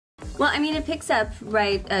Well, I mean, it picks up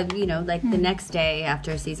right, like the next day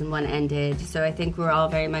after season 1 ended. So I think we're all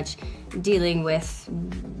very much dealing with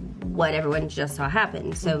what everyone just saw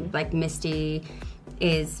happen. So like Misty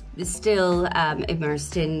is still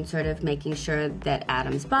immersed in sort of making sure that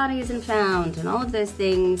Adam's body isn't found and all of those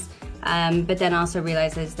things. But then also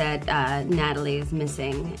realizes that Natalie is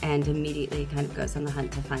missing and immediately kind of goes on the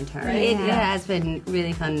hunt to find her. Right. It has been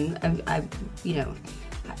really fun.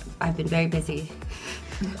 I've been very busy,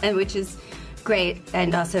 and which is great,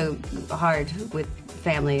 and also hard with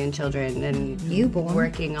family and children and newborn,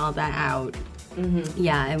 working all that out.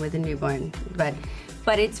 Yeah, and with a newborn, but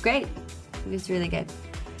it's great. It's really good.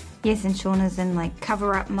 Yes, and Shauna's in like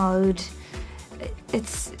cover-up mode.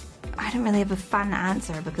 I don't really have a fun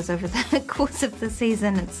answer because over the course of the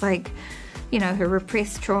season, it's like, her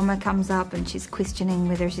repressed trauma comes up and she's questioning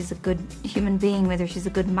whether she's a good human being, whether she's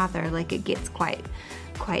a good mother. Like, it gets quite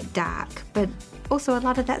dark. But also a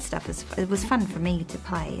lot of that stuff it was fun for me to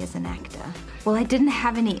play as an actor. Well, I didn't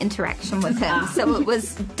have any interaction with him, so it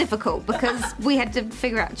was difficult because we had to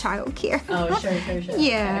figure out childcare. Oh, sure.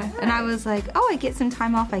 Yeah, and I was like, I get some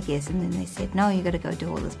time off, I guess. And then they said, no, you got to go do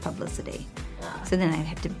all this publicity. So then I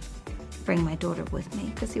had to bring my daughter with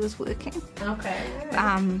me because he was working. Okay.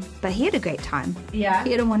 But he had a great time. Yeah.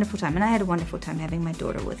 He had a wonderful time, and I had a wonderful time having my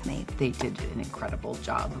daughter with me. They did an incredible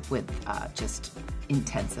job with just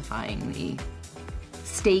intensifying the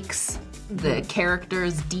stakes, the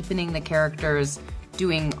characters, deepening the characters,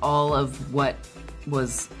 doing all of what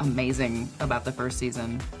was amazing about the first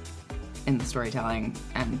season in the storytelling,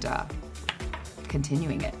 and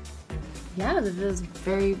continuing it. Yeah, it was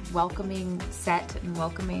very welcoming set and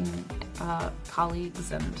welcoming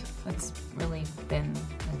colleagues, and it's really been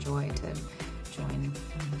a joy to join.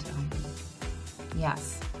 And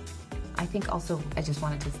yes, I think also I just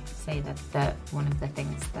wanted to say that one of the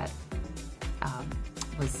things that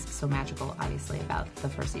was so magical, obviously, about the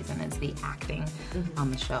first season is the acting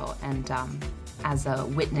on the show, and as a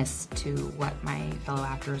witness to what my fellow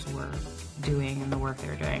actors were doing and the work they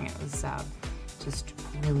were doing, it was just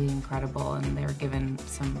really incredible, and they were given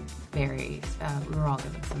some we were all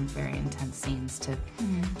given some very intense scenes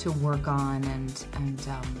to work on, and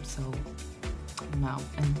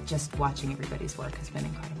just watching everybody's work has been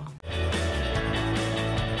incredible.